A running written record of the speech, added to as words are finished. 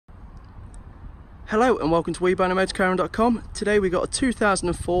Hello and welcome to WeBuyNaMotorcaravan.com. Today we got a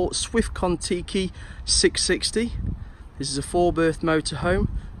 2004 Swift Kon-Tiki 660. This is a 4-berth motorhome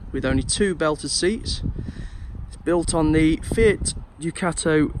with only 2 belted seats. It's built on the Fiat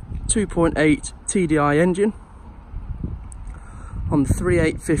Ducato 2.8 TDI engine on the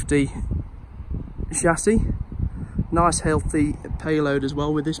 3850 chassis. Nice healthy payload as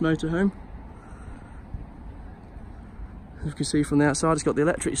well with this motorhome. As you can see from the outside, it's got the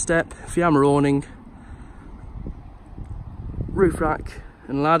electric step, Fiamma awning, roof rack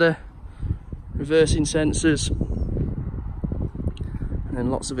and ladder, reversing sensors, and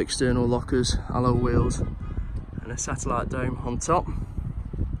then lots of external lockers, alloy wheels and a satellite dome on top.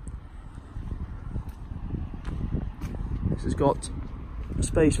 This has got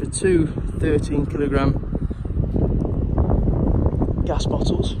space for 2 13-kilogram gas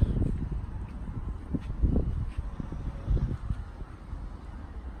bottles.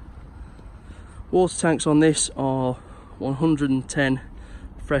 Water tanks on this are 110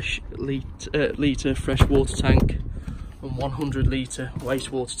 litre fresh water tank and 100 litre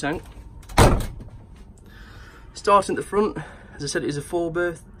wastewater tank. Starting at the front, as I said, it is a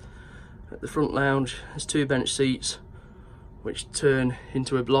 4-berth. At the front lounge, there's 2 bench seats which turn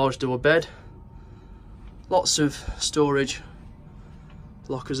into a large double bed. Lots of storage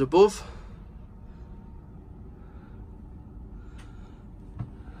lockers above.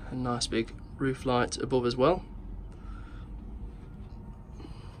 A nice big roof light above as well.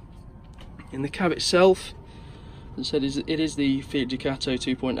 In the cab itself, as I said, it is the Fiat Ducato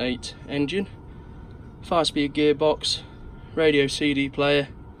 2.8 engine, 5-speed gearbox, radio CD player,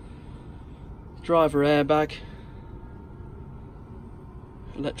 driver airbag,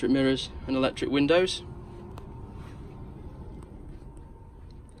 electric mirrors and electric windows.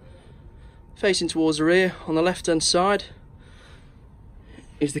 Facing towards the rear, on the left hand side,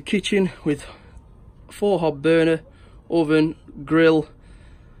 is the kitchen with 4-hob burner, oven, grill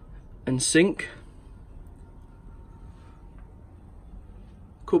and sink.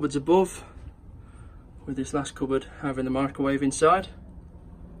 Cupboards above, with this last cupboard having the microwave inside.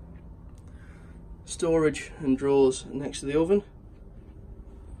 Storage and drawers next to the oven.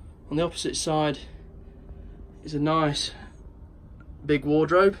 On the opposite side is a nice big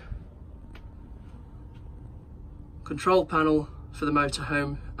wardrobe. Control panel for the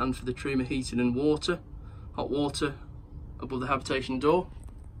motorhome and for the Trima heating and water, hot water above the habitation door.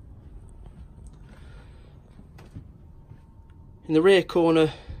 In the rear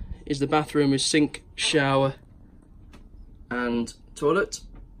corner is the bathroom with sink, shower and toilet.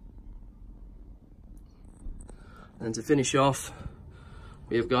 And to finish off,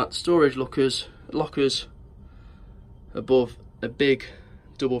 we have got storage lockers above a big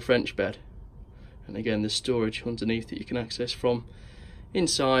double French bed. And again, there's storage underneath that you can access from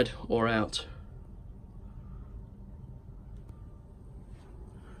inside or out.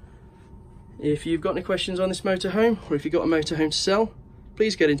 If you've got any questions on this motorhome, or if you've got a motorhome to sell,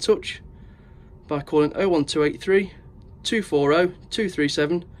 please get in touch by calling 01283 240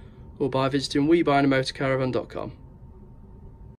 237 or by visiting WeBuyNaMotorcaravan.com.